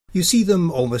You see them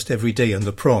almost every day on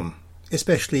the prom,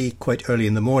 especially quite early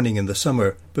in the morning in the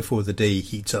summer before the day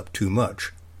heats up too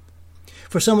much.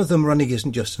 For some of them, running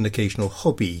isn't just an occasional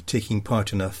hobby, taking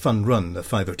part in a fun run, a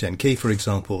 5 or 10k for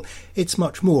example. It's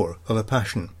much more of a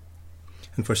passion.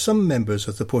 And for some members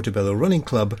of the Portobello Running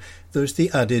Club, there's the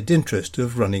added interest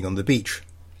of running on the beach.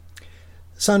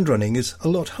 Sand running is a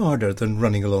lot harder than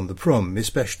running along the prom,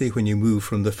 especially when you move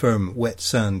from the firm, wet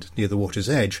sand near the water's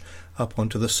edge up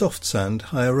onto the soft sand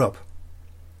higher up.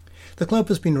 The club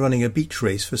has been running a beach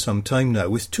race for some time now,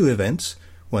 with 2 events,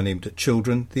 one aimed at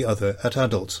children, the other at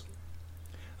adults.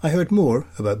 I heard more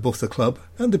about both the club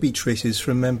and the beach races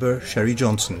from member Sherry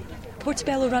Johnson.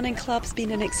 Portobello Running Club's been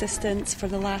in existence for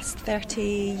the last 30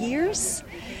 years.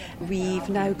 We've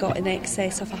now got in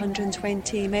excess of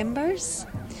 120 members.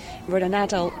 We're an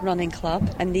adult running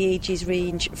club, and the ages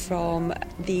range from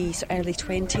the early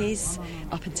 20s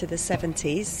up into the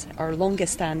 70s.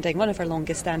 One of our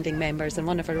longest standing members and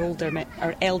one of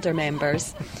our elder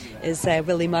members is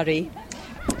Willie Murray.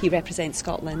 He represents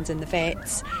Scotland in the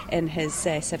vets in his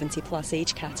 70-plus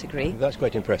age category. That's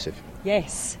quite impressive.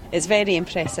 Yes, it's very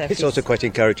impressive. It's also quite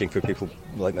encouraging for people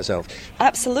like myself.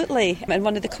 Absolutely. And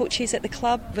one of the coaches at the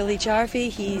club, Willie Jarvie,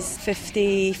 he's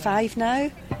 55 now,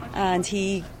 and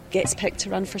he gets picked to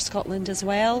run for Scotland as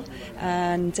well.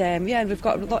 And we've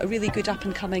got a lot of really good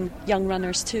up-and-coming young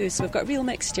runners too, so we've got a real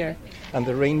mixture. And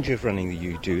the range of running that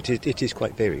you do, it is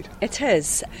quite varied. It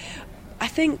is. I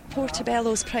think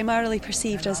Portobello's primarily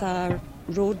perceived as a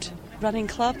road running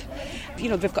club.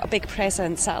 We've got a big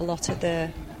presence at a lot of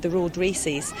the road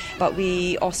races, but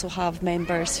we also have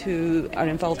members who are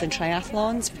involved in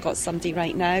triathlons. We've got somebody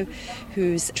right now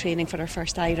who's training for her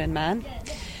first Ironman,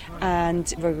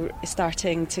 and we're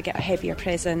starting to get a heavier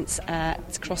presence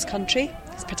at cross country,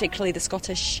 particularly the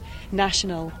Scottish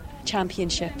National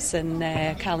Championships in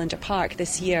Callander Park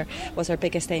this year was our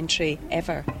biggest entry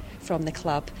ever from the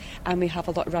club, and we have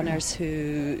a lot of runners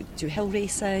who do hill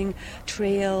racing,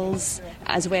 trails,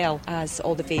 as well as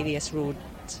all the various roads.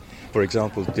 For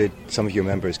example, did some of your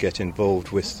members get involved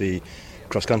with the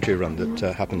cross-country run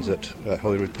that happens at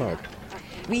Holyrood Park?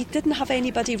 We didn't have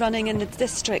anybody running in the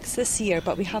districts this year,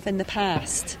 but we have in the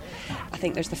past. I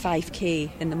think there's the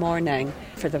 5k in the morning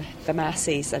for the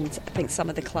masses, and I think some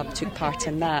of the club took part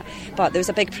in that. But there's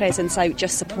a big presence out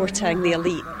just supporting the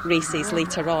elite races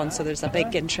later on, so there's a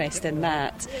big interest in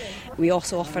that. We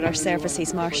also offer our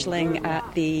services marshalling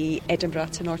at the Edinburgh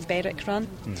to North Berwick run.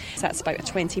 So that's about a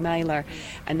 20-miler,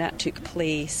 and that took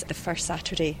place the first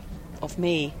Saturday of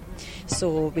May.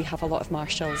 So we have a lot of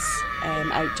marshals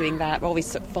out doing that. We're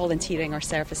always volunteering our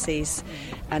services,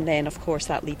 and then of course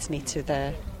that leads me to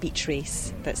the beach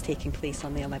race that's taking place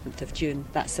on the 11th of June.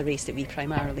 That's the race that we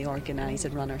primarily organise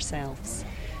and run ourselves.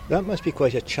 That must be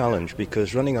quite a challenge,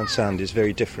 because running on sand is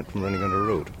very different from running on a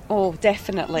road. Oh,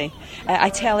 definitely. I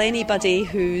tell anybody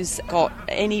who's got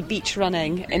any beach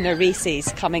running in their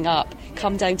races coming up,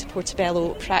 come down to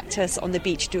Portobello, practice on the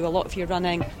beach, do a lot of your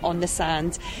running on the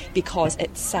sand, because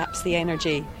it saps the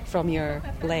energy from your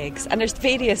legs. And there's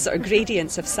various sort of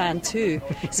gradients of sand too.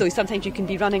 So sometimes you can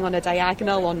be running on a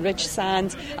diagonal on ridge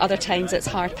sand, other times it's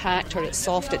hard packed or it's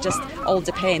soft, it just all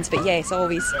depends. But yes, I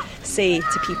always say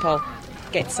to people,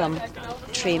 get some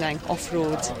training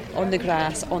off-road, on the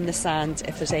grass, on the sand,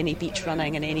 if there's any beach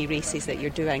running and any races that you're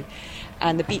doing.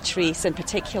 And the beach race in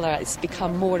particular, it's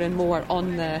become more and more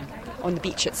on the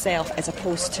beach itself as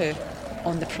opposed to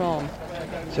on the prom.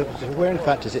 So where in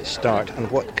fact does it start,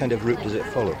 and what kind of route does it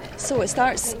follow? So it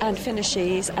starts and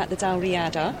finishes at the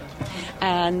Dalriada,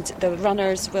 and the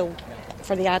runners will,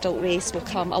 for the adult race, will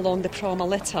come along the prom a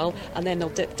little, and then they'll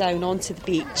dip down onto the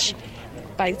beach.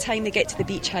 By the time they get to the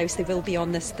beach house, they will be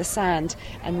on the sand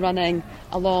and running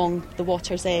along the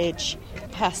water's edge,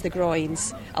 past the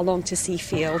groins, along to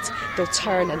Seafield. They'll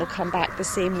turn and they'll come back the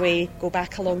same way, go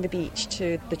back along the beach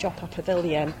to the drop-up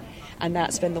pavilion, and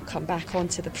that's when they'll come back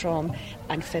onto the prom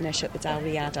and finish at the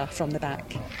Dalriada from the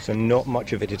back. So not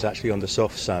much of it is actually on the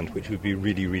soft sand, which would be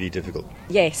really, really difficult.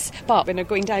 Yes, but when they're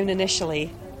going down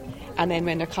initially, and then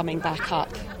when they're coming back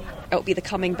up, it'll be the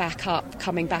coming back up,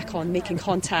 coming back on, making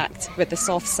contact with the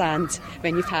soft sand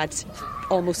when you've had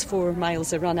almost 4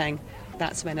 miles of running.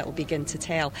 That's when it'll begin to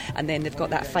tell. And then they've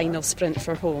got that final sprint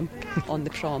for home on the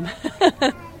prom.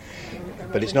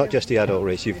 But it's not just the adult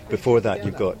race. Before that,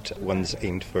 you've got ones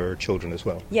aimed for children as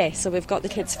well. Yes, so we've got the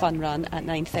Kids Fun Run at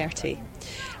 9:30.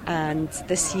 And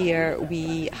this year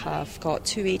we have got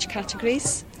 2 age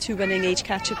categories, 2 winning age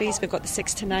categories. We've got the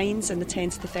 6 to 9s and the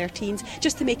 10s to 13s,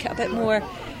 just to make it a bit more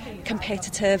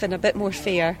competitive and a bit more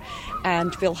fair,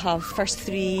 and we'll have first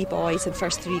 3 boys and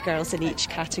first 3 girls in each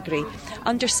category.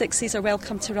 Under 6s are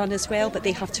welcome to run as well, but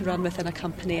they have to run with an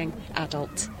accompanying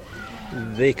adult.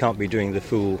 They can't be doing the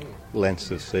full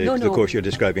length of the course you're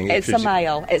describing. It's a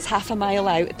mile. It's half a mile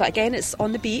out. But again, it's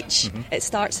on the beach. It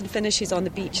starts and finishes on the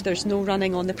beach. There's no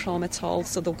running on the prom at all.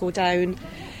 So they'll go down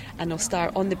and they'll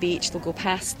start on the beach. They'll go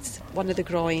past one of the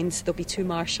groins. There'll be 2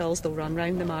 marshals. They'll run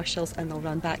round the marshals and they'll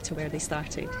run back to where they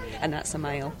started. And that's a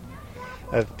mile.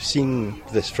 I've seen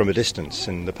this from a distance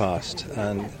in the past,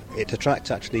 and it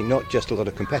attracts actually not just a lot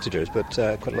of competitors, but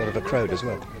quite a lot of a crowd as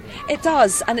well. It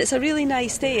does, and it's a really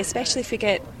nice day, especially if we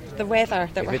get the weather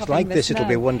that we're having. If it's like this, it'll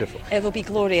be wonderful. It'll be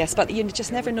glorious, but you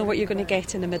just never know what you're going to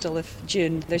get in the middle of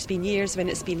June. There's been years when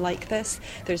it's been like this.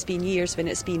 There's been years when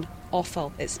it's been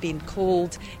awful. It's been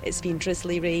cold, it's been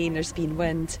drizzly rain, there's been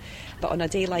wind. But on a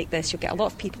day like this, you'll get a lot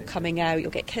of people coming out,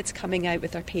 you'll get kids coming out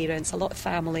with their parents, a lot of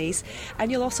families, and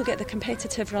you'll also get the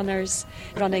competitive runners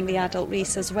running the adult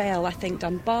race as well. I think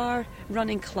Dunbar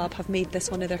Running Club have made this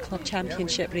one of their club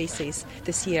championship races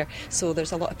this year, so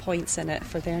there's a lot of points in it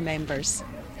for their members.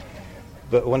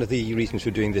 But one of the reasons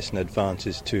for doing this in advance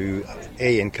is to,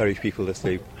 encourage people if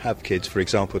they have kids, for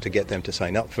example, to get them to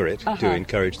sign up for it, to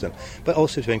encourage them, but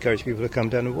also to encourage people to come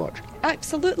down and watch.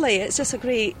 Absolutely. It's just a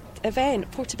great event.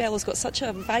 Portobello's got such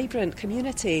a vibrant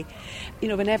community. You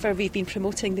know, whenever we've been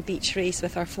promoting the beach race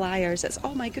with our flyers, it's,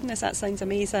 oh my goodness, that sounds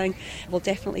amazing. We'll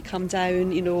definitely come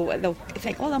down, you know, they'll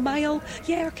think, oh, a mile?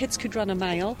 Yeah, our kids could run a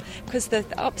mile. Because the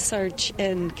upsurge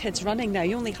in kids running now,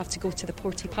 you only have to go to the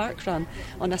Porty Park run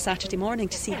on a Saturday morning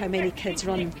to see how many kids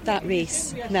run that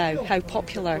race now, how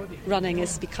popular running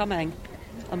is becoming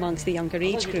amongst the younger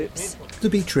age groups. The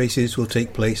beach races will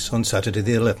take place on Saturday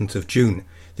the 11th of June.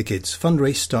 The kids' fun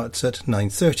race starts at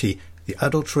 9:30, the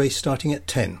adult race starting at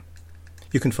 10.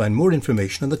 You can find more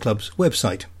information on the club's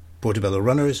website,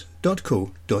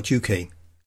 portobellorunners.co.uk.